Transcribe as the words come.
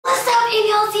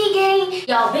T gang.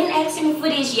 Y'all been asking me for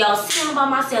this. Y'all see I'm by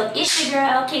myself. It's your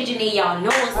girl, LK Janelle. Y'all know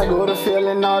what's up. I go to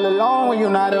feeling all alone when you're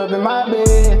not up in my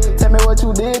bed. Tell me what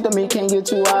you did to me, can't get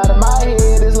you out of my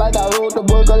head. It's like I wrote the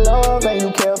book of love and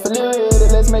you carefully read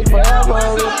it. Let's make forever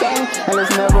a thing and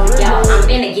let's never regret. Y'all, I'm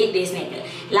finna get this nigga.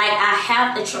 Like, I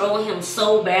have to troll him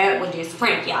so bad with this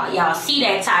prank, y'all. Y'all see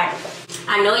that title.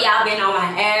 I know y'all been on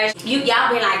my ass.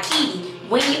 Y'all been like, Kitty,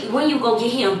 when you go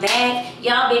get him back,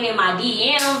 y'all been in my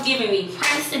DMs giving me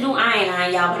pranks to do. I ain't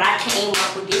lying, y'all, but I came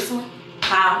up with this one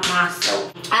by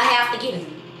myself. I have to get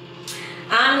him.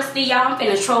 Honestly, y'all, I'm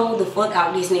finna troll the fuck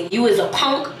out this nigga. You is a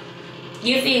punk.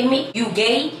 You feel me? You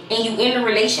gay and you in a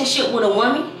relationship with a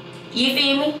woman. You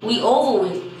feel me? We over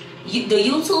with. The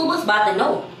YouTubers about to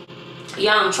know.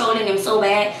 Y'all, I'm trolling him so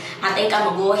bad. I think I'm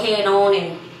gonna go ahead on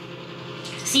and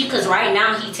see, cause right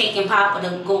now he taking Papa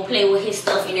to go play with his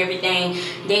stuff and everything.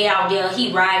 They out there,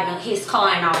 he riding his car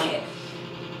and all that.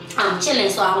 I'm chilling,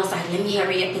 so I was like, let me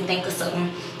hurry up and think of something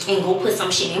and go put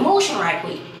some shit in motion right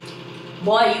quick.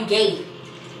 Boy, you gay.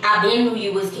 I been knew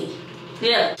you was gay.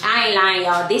 Yeah, I ain't lying,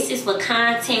 y'all. This is for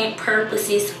content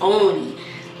purposes only.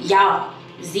 Y'all,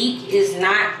 Zeke is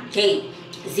not gay.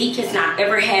 Zeke has not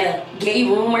ever had a gay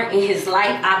rumor in his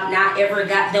life. I've not ever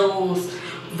got those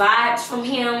vibes from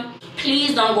him.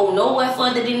 Please don't go nowhere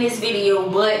further than this video,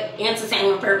 but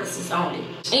entertainment purposes only.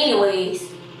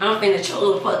 Anyways, I'm finna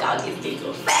troll the fuck out this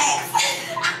video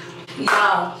fast.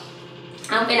 Y'all,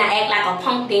 I'm finna act like a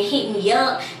punk that hit me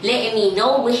up, letting me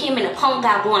know what him and the punk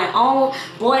got going on.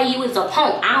 Boy, you is a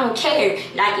punk. I don't care.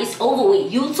 Like, it's over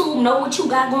with. YouTube know what you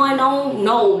got going on?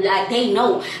 No, like, they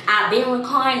know. I've been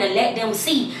recording to let them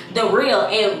see the real.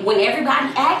 And when everybody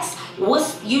asks,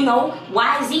 what's, you know,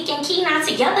 why Zeke and Key not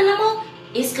together no more?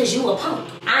 It's cause you a punk.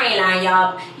 I ain't lying,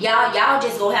 y'all. Y'all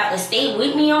just gonna have to stay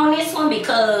with me on this one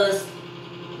because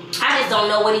I just don't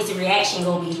know what his reaction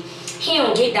gonna be. He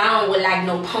don't get down with like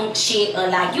no punk shit or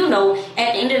like, you know,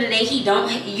 at the end of the day, he don't,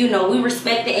 you know, we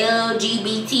respect the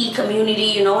LGBT community,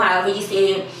 you know, however you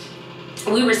said.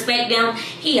 We respect them.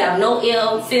 He have no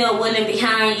ill feel willing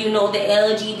behind, you know, the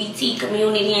LGBT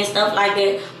community and stuff like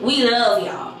that. We love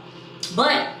y'all.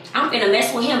 But I'm finna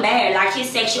mess with him bad, like his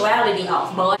sexuality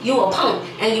off, boy. You a punk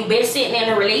and you been sitting in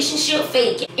a relationship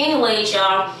faking. Anyways,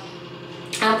 y'all,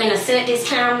 I'm finna set this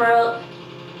camera up.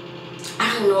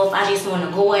 I don't know if I just want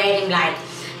to go at him like,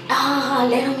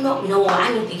 let him know. No,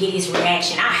 I need to get his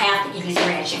reaction. I have to get his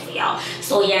reaction for y'all.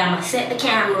 So yeah, I'm gonna set the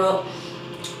camera up.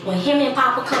 When him and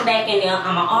Papa come back in there,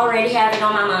 I'ma already have it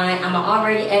on my mind. I'ma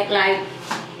already act like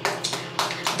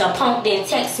the punk didn't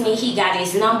text me. He got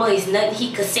his number. It's nothing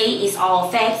he could say. It's all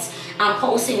facts. I'm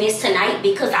posting this tonight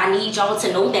because I need y'all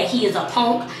to know that he is a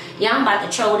punk. Yeah, I'm about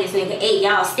to troll this nigga. Hey,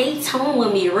 y'all, stay tuned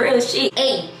with me. Real shit.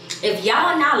 Hey, if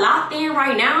y'all not locked in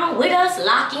right now with us,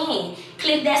 lock in.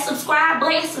 Click that subscribe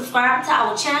button. Subscribe to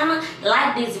our channel.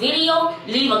 Like this video.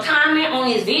 Leave a comment on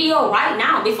this video right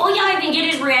now. Before y'all even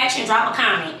get his reaction, drop a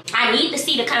comment. I need to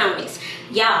see the comments.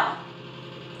 Y'all,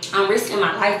 I'm risking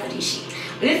my life for this shit.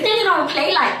 This nigga don't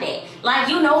play like that. Like,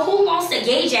 you know, who wants a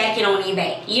gay jacket on their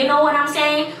back? You know what I'm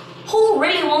saying? Who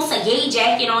really wants a gay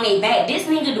jacket on their back? This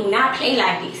nigga do not play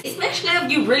like this. Especially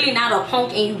if you really not a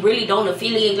punk and you really don't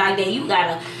affiliate like that. You got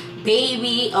a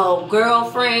baby, a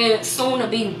girlfriend, soon to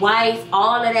be wife,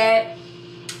 all of that.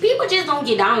 People just don't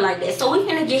get down like that. So we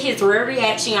finna get his real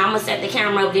reaction. I'ma set the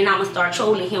camera up, then I'ma start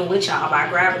trolling him with y'all by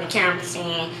grabbing the camera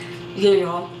saying, you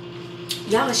know,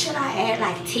 y'all, should I add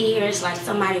like tears, like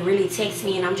somebody really text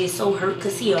me and I'm just so hurt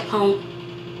because he a punk?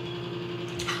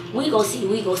 We go see.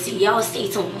 Y'all stay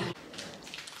tuned.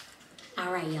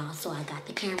 Alright, y'all, so I got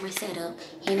the camera set up.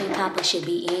 Him and Papa should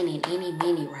be in any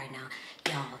minute right now.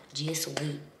 Y'all, just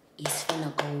wait. It's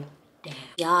finna go down.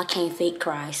 Y'all can't fake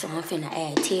cry, so I'm finna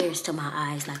add tears to my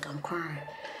eyes like I'm crying.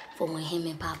 For when him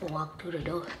and Papa walk through the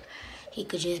door, he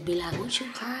could just be like, what you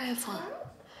crying for?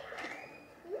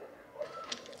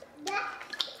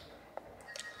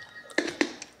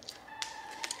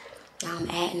 Now I'm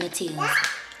adding the tears.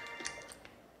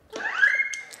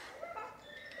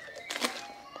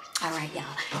 Alright,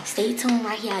 y'all. Stay tuned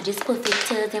right here. I just put fake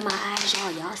tears in my eyes,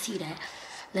 y'all. Y'all see that?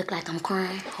 Look like I'm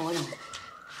crying. Hold on.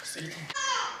 See that?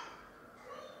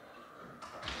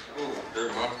 Oh,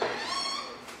 there, Mom.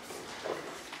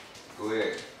 Go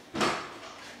ahead.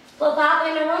 Put Papa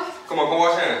in the room. Come on, come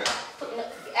wash hands.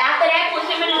 After that, put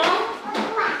him in the room.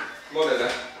 Come on, Dada.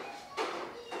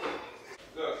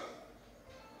 Look.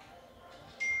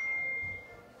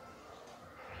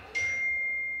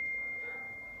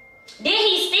 Then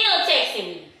he still texting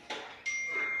me.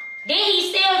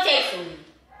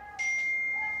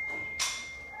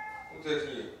 Who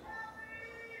texting you?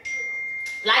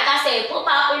 Like I said, put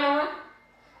Papa in the room.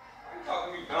 Talk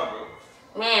to me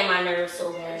Man, my nerves so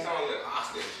You bad. sound like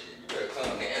hostile shit. You better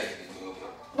calm down.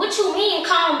 What you mean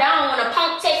calm down when a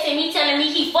punk texting me telling me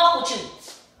he fuck with you?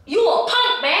 You a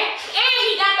punk, man. And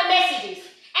he got the messages.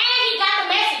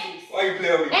 Why you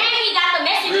play with me? And he got the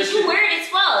messages. You weird as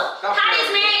fuck. Stop How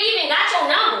this man even got your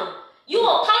number? You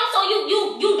a punk, so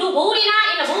you do booty not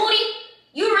in the booty?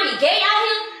 You really gay out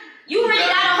here? You really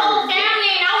got a whole family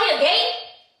and out here gay?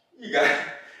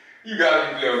 You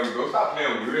gotta be playing with me, bro. Stop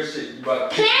playing with me. Real shit. You about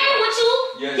to Playing with you?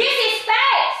 Yes. This is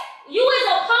facts. You is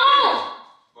a punk.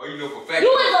 Boy, you know for fact.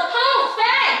 You is a punk.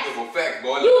 Facts. You know for fact,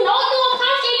 boy. You know you a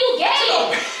punk and you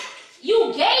gay. You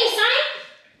gay, son.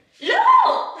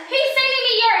 Look, he's sending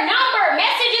me your number,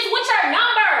 messages with your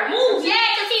number. Move, yeah,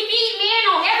 because he feed me in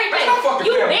on everything.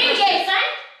 You been gay, son.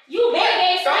 You been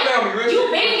gay, son.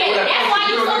 You been gay. That's why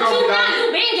you so cute now.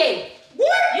 You been gay.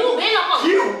 What? You been a punk.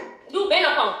 You been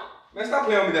a punk. Man, stop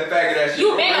playing with me that faggot ass shit.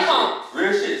 You been a punk.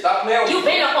 Real shit. Stop playing with me. You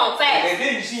been a punk, fast. And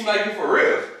then you seem like you for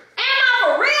real. Am I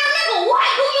for real, nigga? What?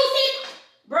 Who you see?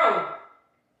 Bro.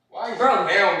 Why you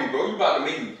playing with me, bro? You about to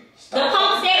make me. The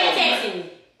punk steady texting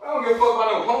me. I don't give a fuck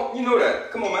about no punk. You know that.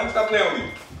 Come on, man. Stop playing with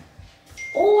me.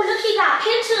 Oh, look, he got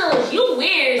pictures. You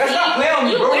weird, Man, stop playing with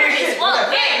me, You bro. weird as fuck,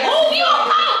 man. Move, you a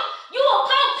punk. You a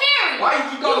punk, period. Why you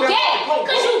keep calling me a punk, bro?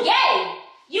 Because you gay.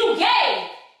 You gay.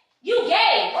 You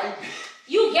gay. Why you...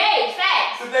 You gay,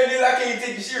 facts. The thing is, I can't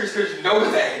take you serious because you know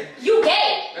that. You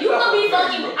gay. You could be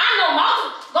fucking. I know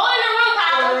multiple. Go in the room,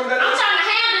 Papa. I'm trying to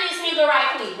handle this nigga right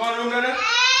quick. Go in the room, Nana.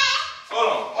 Hold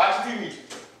on. Watch the TV.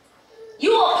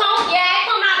 You a punk, yeah.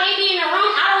 Put my baby in the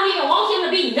room. I don't even want him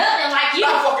to be nothing like you.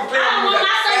 Stop fucking playing with me with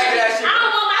that faggot ass shit. I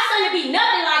don't want my son to be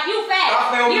nothing like you, fat. Stop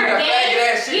playing with me with that faggot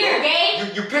ass shit. You're gay.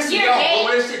 You pissing me off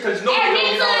over this shit because you know you don't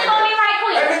know like that. Me right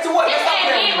quick. Admit to what? Just Stop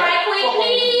playing with me right quick,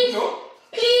 please.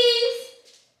 Please.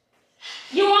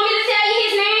 You want me to tell you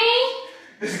his name?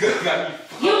 This girl got me.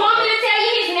 You want me to tell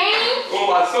you his name? Oh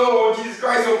my soul, Jesus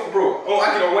Christ, oh bro. Oh,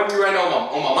 I can on one you right now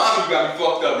on my mom. You got me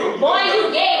fucked up, bro. Boy,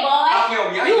 you gay, boy.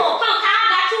 You a punk. How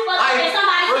I got you fucked up and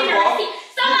somebody send a receipt?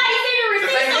 Somebody send a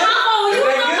receipt to my phone.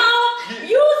 Use a punk.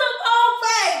 Use a punk,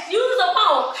 facts. Use a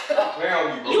punk.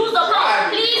 Use a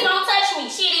punk. Please don't touch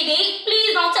me, shitty dick.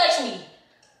 Please don't touch me.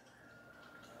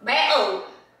 Back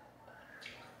up.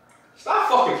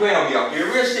 Stop fucking playing with me out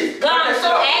here, real shit. God, I'm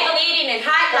so aggravated and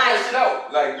hot, like. Cut that shit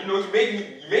out. Like, you know, you make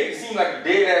it seem like you're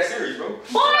dead ass serious, bro.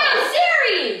 Boy, I'm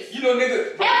serious. You know,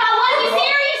 nigga. If I wasn't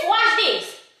serious, watch this.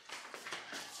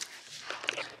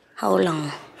 Hold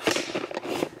on.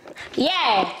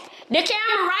 Yeah, the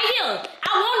camera right here.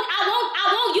 I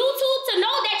want YouTube to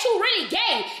know that you really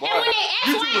gay. And when they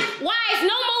ask why is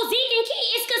no more ZEKE and Key,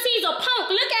 it's because he's a punk.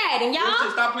 Look at him,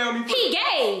 y'all. Stop playing with me. He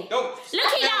gay. Don't. Look,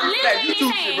 he got lips in his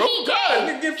hand. He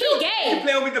gay. He gay. You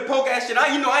playing with the punk ass shit.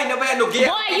 You know I ain't never had no gay.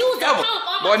 Boy, you's a punk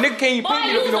on boy, nigga can't even play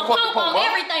me to be no fucking punk, boy.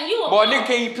 Everything. You a boy, punk. Nigga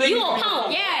can't even play me. You a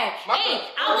punk, yeah. Hey,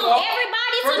 I want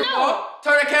everybody to know.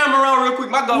 Turn the camera around real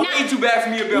quick. My God, way too bad for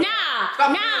me to be.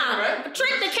 Nah.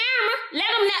 Trick the camera. Let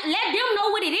them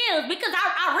know what it is, because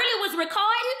I really was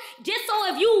recording just so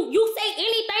if you say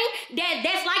anything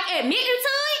that's like admitting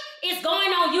to it, it's going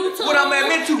on YouTube. What I'm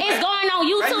admitting to? It's going on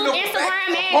YouTube,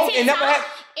 Instagram, and TikTok.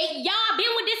 Y'all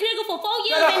been with this nigga for 4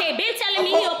 years and they been telling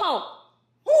me he a punk.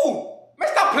 Who? Man,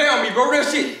 stop playing on me, bro. Real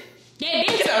shit. They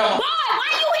been telling me. Boy, why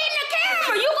you hitting the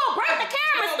camera? You gonna break the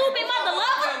camera, stupid mother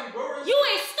lover. You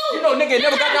is stupid. You know nigga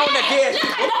never got down on that gas. Look,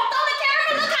 don't throw the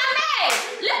camera. Look how mad.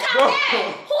 Look how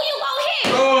mad. Who you gonna hit?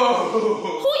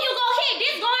 Who you gonna hit?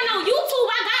 This going on YouTube.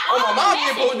 I got all the messages. Oh, my mom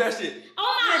didn't post that shit.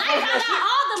 Oh my life, I got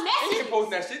all the messages. You didn't post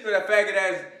that shit to that faggot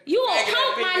ass. You a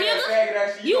punk, my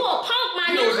nigga. You a punk, my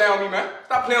nigga. You know down me, man.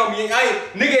 Stop playing with me.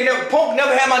 Nigga ain't never, punk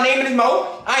never had my name in his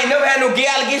mouth. I ain't never had no gay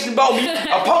allegations about me.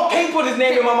 A punk can't put his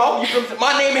name in my mouth.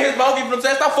 My name in his mouth. You know what I'm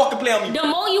saying? Stop fucking playing with me. The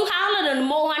more you holler, the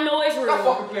more I know it's real. Stop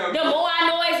fucking playing with me. The more I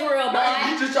know it's real, boy.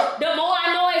 The more I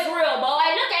know it's real, boy.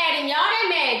 Look at him, y'all. That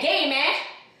man gay, man.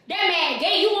 That man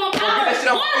gay. You want power? Boy,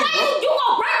 you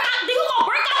gonna break out? You gonna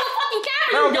break out with fucking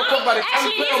camera? You dummy.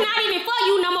 Actually, it's not even for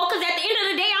you no more. Cause at the end of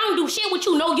the day, I don't do shit with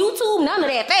you. No YouTube, none of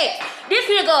that. Facts. This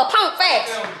nigga a punk.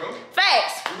 Facts.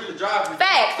 Facts.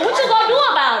 Facts. What you gonna do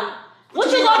about it?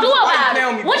 What you gonna do about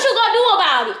it? What you gonna do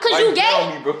about it? Cause you gay.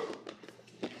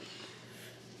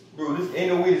 Bro, this ain't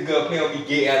no way this girl play on me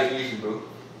gay allegation, bro.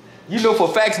 You know for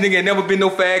facts, nigga, ain't never been no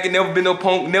faggot, never been no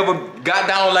punk, never got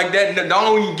down like that.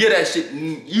 Don't even get that shit.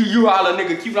 You holler,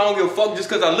 nigga, keep it, I don't give a fuck just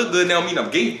cause I look good now mean I'm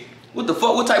gay. What the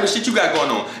fuck? What type of shit you got going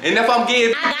on? And if I'm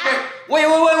gay,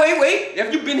 wait.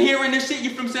 If you been hearing this shit, you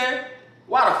feel what I'm saying?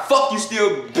 Why the fuck you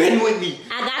still been with me?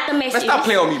 I got the message. Stop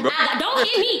playing on me, bro. Don't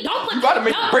hit me. Don't put. You gotta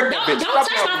make me break that bitch. Don't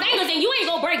touch my fingers and you ain't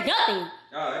gonna break nothing.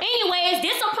 Anyways,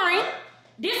 this a prank.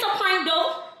 This a prank though.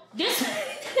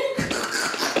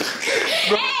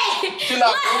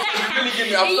 really get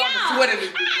me. I'm starting to sweat in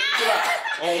this bitch. Chill out.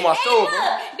 On my soul, bro.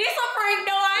 This a prank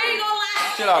though, I ain't gonna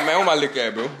lie. Chill out, man. What my lick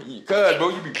at, bro? Cuz, bro,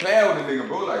 you be playing with the nigga,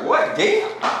 bro. Like, what? Gay?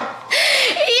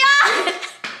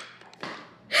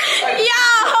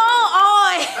 Hold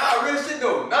on. Nah, real shit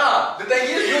though. Nah, the thing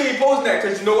is, you ain't posting that,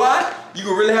 cause you know why? You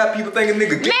gonna really have people thinking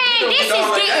nigga gay. Man, this is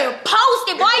like getting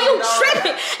posted. Boy, you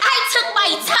tripping. I took my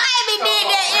time and did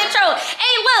that intro.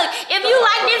 Hey, look, if you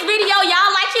like this video,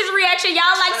 y'all like his reaction,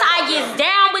 y'all like how I get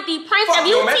down with the pranks. If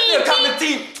you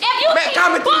team, if you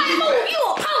boy, move, you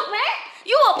a punk, man.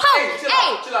 You a punk.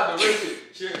 Hey, chill out the real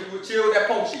shit. Chill with that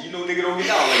punk shit. You know nigga don't get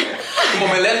down like that. Come on,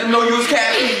 man. Let them know you was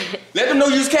capping. Let them know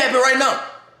you was capping right now.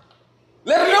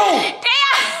 Let them know.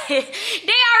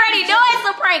 They already know it's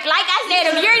a prank. Like I said,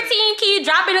 if you're Team Key,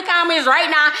 drop in the comments right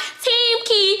now. Team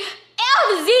Key,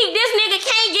 Zeke, this nigga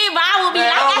can't get viral with me.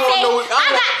 Like I said,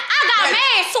 I got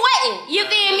man sweating. You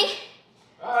feel me?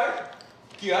 Alright.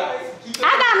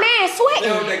 I got man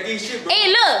sweating. Hey,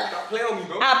 look.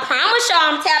 I promise y'all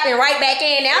I'm tapping right back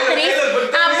in after this.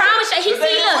 I promise you. He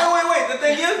see, look. Wait. The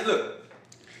thing is, look.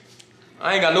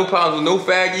 I ain't got no problems with no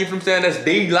fag. You know what I'm saying? That's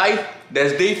day life.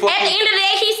 That's day fucking. At the end of the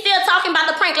day, he's still talking about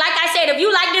the prank. Like I said, if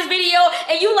you like this video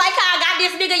and you like how I got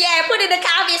this nigga, yeah, put in the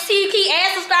comments, Team Key,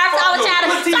 and subscribe to our channel.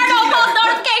 Turn on post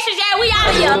notifications, yeah, we out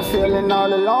of here. Feeling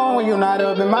all alone when you're not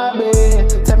up in my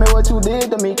bed. Tell me what you did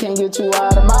to me, can't get you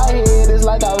out of my head. It's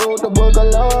like I wrote the book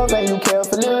of love and you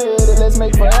carefully read it. Let's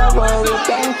make forever a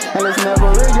thing and let's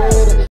never regret it.